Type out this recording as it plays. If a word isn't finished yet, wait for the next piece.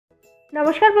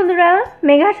नमस्कार बंधुरा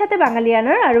मेघार साथे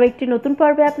बांगालियानार आरो एकटी नतून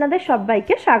पर्वे आपनादेर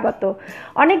सबाइके स्वागत।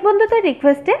 अनेक बंधुदेर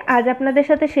रिक्वेस्टे आज आपनादेर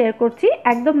साथे शेयर करछि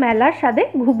एकदम मेलार स्वादे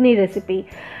घुगनी रेसिपि।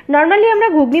 नर्माली आमरा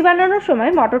घुगनी बानानोर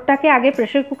समय मटरटाके आगे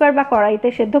प्रेसार कुकार बा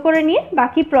कड़ाइते सेদ্ধ करे निये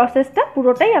बाकी प्रसेसटा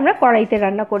पुरोटाई आमरा कड़ाइते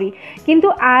रान्ना करी, किन्तु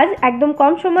आज एकदम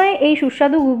कम समये एई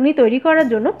सुस्वादु घुगनी तैरी करार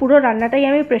जोन्नो पुरो रान्नाटाई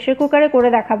आमि प्रेसार कुकारे करे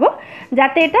देखाबो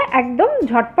जाते एटा एकदम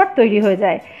झटपट तैरी हये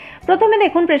जाय। प्रथमे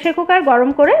देखुन प्रेसार कुकार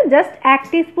गरम करे जस्ट 1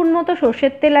 टीस्पुन मतो सर्षेर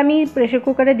तेल आमी प्रेसार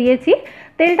कुकारे दिएछि।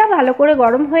 तेलटा भालो करे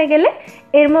गरम हये गेले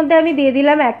एर मध्य आमी दिए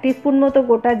दिलाम 1 टीस्पुन मतो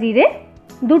गोटा जिरे,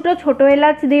 दुटो छोटो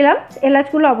एलाच दिलाम,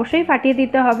 एलाचगुलो अवश्यई फाटिये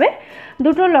दिते हबे,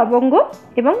 दुटो लवंग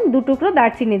एबं दु टुकरो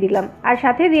दारचिनी दिलाम और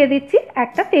साथे दिए दिচ্ছি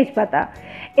একটা तेजपाता।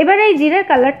 एबार এই জিরের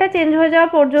কালারটা চেঞ্জ হয়ে যাওয়া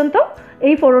পর্যন্ত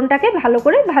এই ফোড়নটাকে ভালো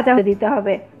করে ভাজা হতে দিতে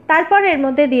হবে। তারপর এর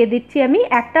মধ্যে দিয়ে দিচ্ছি আমি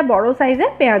একটা বড়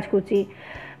সাইজের পেঁয়াজ কুচি।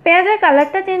 পেঁয়াজের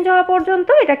কালারটা চেঞ্জ হওয়া পর্যন্ত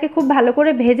এটাকে খুব ভালো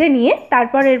করে ভেজে নিয়ে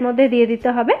তারপর এর মধ্যে দিয়ে দিতে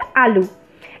হবে আলু।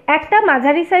 একটা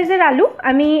মাঝারি সাইজের আলু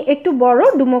আমি একটু বড়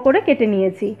ডুমো করে কেটে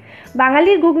নিয়েছি।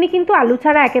 বাঙালির ঘুগনি কিন্তু আলু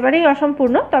ছাড়া একেবারেই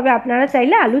অসম্পূর্ণ, তবে আপনারা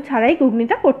চাইলে আলু ছাড়াই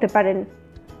ঘুগনিটা করতে পারেন।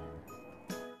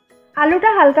 আলুটা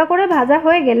হালকা করে ভাজা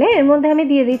হয়ে গেলে এর মধ্যে আমি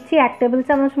দিয়ে দিচ্ছি 1 টেবিল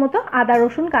চামচ মতো আদা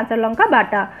রসুন কাঁচা লঙ্কা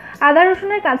বাটা। আদা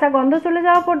রসুনের কাঁচা গন্ধ চলে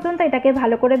যাওয়া পর্যন্ত এটাকে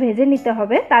ভালো করে ভেজে নিতে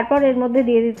হবে। তারপর এর মধ্যে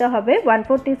দিয়ে দিতে হবে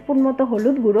 1/4 টিস্পুন মতো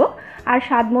হলুদ গুঁড়ো আর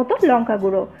স্বাদ মতো লঙ্কা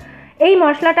গুঁড়ো। এই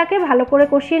মশলাটাকে ভালো করে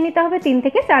কষিয়ে নিতে হবে 3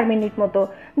 থেকে 4 মিনিট মতো।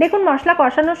 দেখুন মশলা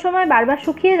কষানোর সময় বারবার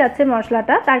শুকিয়ে যাচ্ছে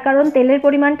মশলাটা, তার কারণ তেলের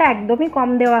পরিমাণটা একদমই কম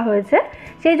দেওয়া হয়েছে।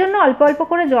 সেই জন্য অল্প অল্প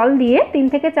করে জল দিয়ে 3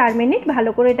 থেকে 4 মিনিট ভালো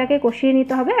করে এটাকে কষিয়ে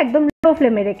নিতে হবে একদম লো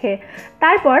ফ্লেমে রেখে।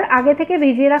 তারপর আগে থেকে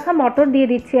ভিজিয়ে রাখা মটর দিয়ে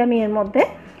দিচ্ছি আমি এর মধ্যে।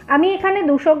 আমি এখানে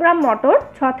 200 গ্রাম মটর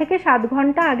 6 থেকে 7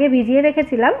 ঘন্টা আগে ভিজিয়ে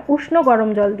রেখেছিলাম উষ্ণ গরম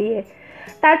জল দিয়ে।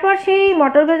 তারপর সেই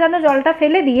মটর ভেজানো জলটা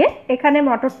ফেলে দিয়ে এখানে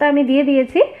মটরটা আমি দিয়ে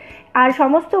দিয়েছি আর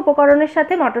সমস্ত উপকরণের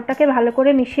সাথে মটরটাকে ভালো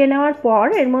করে মিশিয়ে নেওয়ার পর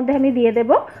এর মধ্যে আমি দিয়ে দেব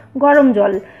গরম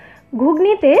জল।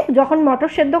 ঘুগনিতে যখন মটর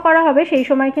সেদ্ধ করা হবে সেই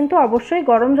সময় কিন্তু অবশ্যই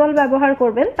গরম জল ব্যবহার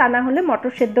করবেন, তা না হলে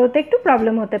মটর সেদ্ধ হতে একটু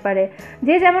প্রবলেম হতে পারে।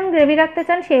 যে যেমন গ্রেভি রাখতে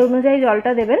চান সেই অনুযায়ী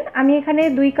জলটা দেবেন। আমি এখানে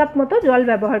 2 কাপ মতো জল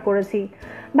ব্যবহার করেছি।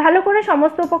 ভালো করে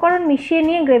সমস্ত উপকরণ মিশিয়ে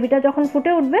নিয়ে গ্রেভিটা যখন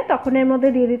ফুটে উঠবে তখন এর মধ্যে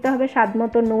দিয়ে দিতে হবে স্বাদ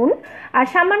মতো নুন আর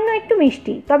সামান্য একটু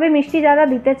মিষ্টি, তবে মিষ্টি যারা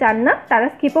দিতে চান না তারা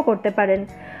স্কিপও করতে পারেন।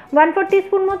 1/4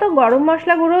 টিস্পুন মতো গরম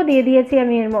মশলা গুঁড়ো দিয়ে দিয়েছি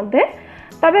আমি এর মধ্যে।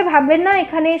 তবে ভাববেন না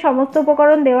এখানে সমস্ত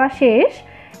উপকরণ দেওয়া শেষ,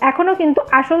 এখনও কিন্তু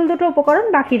আসল দুটো উপকরণ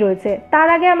বাকি রয়েছে। তার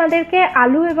আগে আমাদেরকে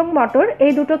আলু এবং মটর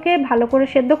এই দুটোকে ভালো করে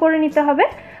সেদ্ধ করে নিতে হবে।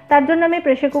 তার জন্য আমি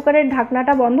প্রেসার কুকারের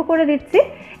ঢাকনাটা বন্ধ করে দিচ্ছি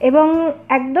এবং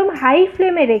একদম হাই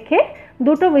ফ্লেমে রেখে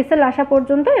দুটো হুইসেল আসা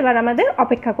পর্যন্ত এবার আমাদের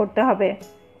অপেক্ষা করতে হবে।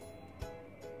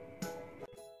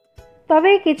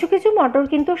 তবে কিছু কিছু মটর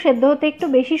কিন্তু সেদ্ধ হতে একটু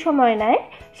বেশি সময় নেয়,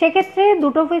 সেক্ষেত্রে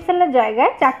দুটো হুইসেলের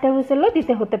জায়গায় 4টে হুইসেলও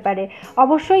দিতে হতে পারে।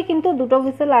 অবশ্যই কিন্তু দুটো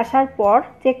হুইসেল আসার পর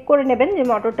চেক করে নেবেন যে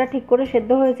মটরটা ঠিক করে সেদ্ধ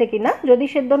হয়েছে কিনা। যদি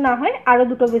সেদ্ধ না হয় আরও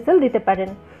দুটো হুইসেল দিতে পারেন।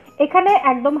 এখানে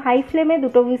একদম হাই ফ্লেমে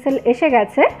দুটো হুইসেল এসে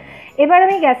গেছে। এবার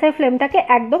আমি গ্যাসের ফ্লেমটাকে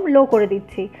একদম লো করে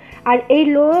দিচ্ছি আর এই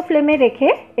লো ফ্লেমে রেখে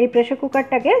এই প্রেসার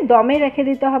কুকারটাকে দমে রেখে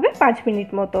দিতে হবে 5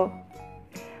 মিনিট মতো।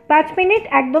 5 মিনিট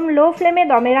একদম লো ফ্লেমে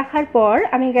দমে রাখার পর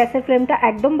আমি গ্যাসের ফ্লেমটা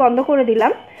একদম বন্ধ করে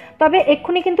দিলাম। তবে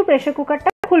এক্ষুনি কিন্তু প্রেসার কুকারটা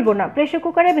খুলবো না। প্রেসার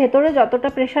কুকারের ভেতরে যতটা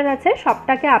প্রেসার আছে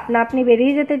সবটাকে আপনা আপনি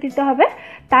বেরিয়ে যেতে দিতে হবে,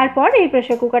 তারপর এই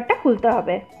প্রেসার কুকারটা খুলতে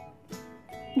হবে।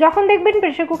 যখন দেখবেন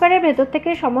প্রেসার কুকারের ভেতর থেকে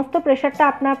সমস্ত প্রেসারটা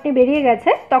আপনা আপনি বেরিয়ে গেছে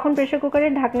তখন প্রেসার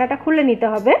কুকারের ঢাকনাটা খুলে নিতে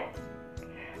হবে।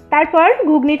 তারপর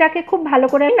ঘুগনিটাকে খুব ভালো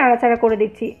করে নাড়াচাড়া করে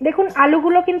দিচ্ছি। দেখুন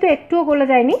আলুগুলো কিন্তু একটুও গলে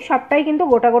যায়নি, সবটাই কিন্তু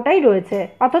গোটা গোটাই রয়েছে,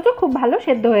 অথচ খুব ভালো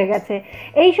সেদ্ধ হয়ে গেছে।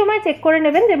 এই সময় চেক করে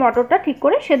নেবেন যে মটরটা ঠিক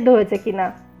করে সেদ্ধ হয়েছে কিনা।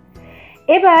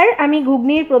 এবার আমি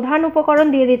ঘুগনির প্রধান উপকরণ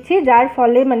দিয়ে দিচ্ছি, যার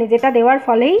ফলে যেটা দেওয়ার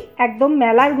ফলেই একদম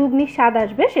মেলার ঘুগনির স্বাদ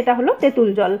আসবে, সেটা হলো তেঁতুল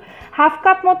জল। 1/2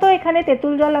 কাপ মতো এখানে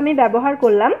তেঁতুল জল আমি ব্যবহার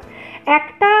করলাম।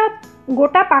 একটা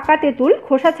গোটা পাকা তেঁতুল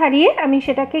খোসা ছাড়িয়ে আমি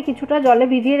সেটাকে কিছুটা জলে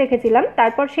ভিজিয়ে রেখেছিলাম।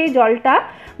 তারপর সেই জলটা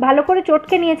ভালো করে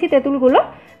চটকে নিয়েছি তেঁতুলগুলো,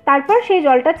 তারপর সেই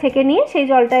জলটা ছেঁকে নিয়ে সেই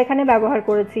জলটা এখানে ব্যবহার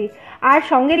করেছি। আর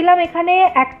সঙ্গে দিলাম এখানে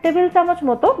 1 টেবিল চামচ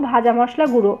মতো ভাজা মশলা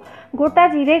গুঁড়ো। গোটা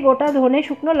জিরে, গোটা ধনে,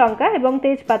 শুকনো লঙ্কা এবং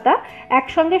তেজপাতা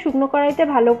একসঙ্গে শুকনো কড়াইতে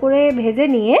ভালো করে ভেজে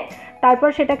নিয়ে তারপর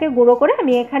সেটাকে গুঁড়ো করে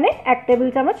আমি এখানে 1 টেবিল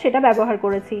চামচ সেটা ব্যবহার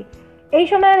করেছি। এই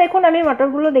সময় দেখুন আমি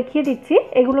মটরগুলো দেখিয়ে দিচ্ছি,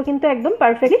 এগুলো কিন্তু একদম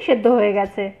পারফেক্টলি সেদ্ধ হয়ে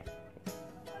গেছে।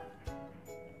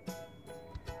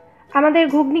 আমাদের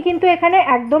ঘুগনি কিন্তু এখানে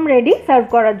একদম রেডি সার্ভ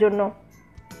করার জন্য।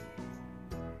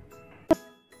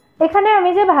 এখানে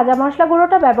আমি যে ভাজা মশলা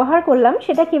গুঁড়োটা ব্যবহার করলাম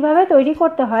সেটা কিভাবে তৈরি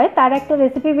করতে হয় তার একটা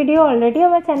রেসিপি ভিডিও অলরেডি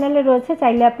আমার চ্যানেলে রয়েছে,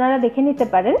 চাইলে আপনারা দেখে নিতে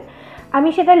পারেন। আমি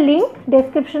সেটার লিঙ্ক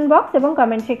ডেসক্রিপশন বক্স এবং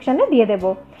কমেন্ট সেকশনে দিয়ে দেবো।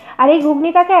 আর এই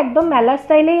ঘুগনিটাকে একদম মেলার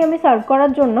স্টাইলেই আমি সার্ভ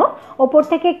করার জন্য ওপর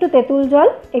থেকে একটু তেঁতুল জল,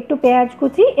 একটু পেঁয়াজ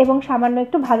কুচি এবং সামান্য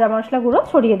একটু ভাজা মশলা গুঁড়ো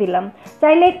ছড়িয়ে দিলাম।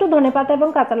 চাইলে একটু ধনেপাতা এবং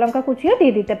কাঁচা লঙ্কা কুচিও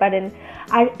দিয়ে দিতে পারেন।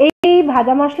 আর এই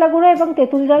ভাজা মশলা গুঁড়ো এবং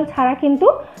তেঁতুল জল ছাড়া কিন্তু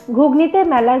ঘুগনিতে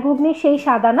মেলার ঘুগনি সেই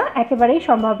সাদানা একেবারেই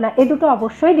সম্ভব না। এ দুটো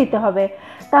অবশ্যই দিতে হবে।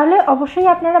 তাহলে অবশ্যই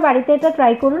আপনারা বাড়িতে এটা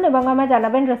ট্রাই করুন এবং আমায়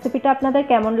জানাবেন রেসিপিটা আপনাদের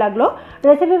কেমন লাগলো।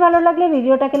 রেসিপি ভালো লাগলে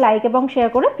ভিডিওটাকে লাইক এবং শেয়ার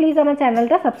করে প্লিজ আমার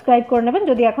চ্যানেলটা সাবস্ক্রাইব করে নেবেন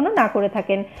যদি এখনও না করে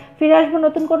থাকেন। ফিরে আসবো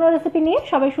নতুন কোনো রেসিপি নিয়ে।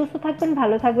 সবাই সুস্থ থাকবেন,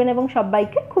 ভালো থাকবেন এবং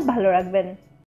সবাইকে খুব ভালো রাখবেন।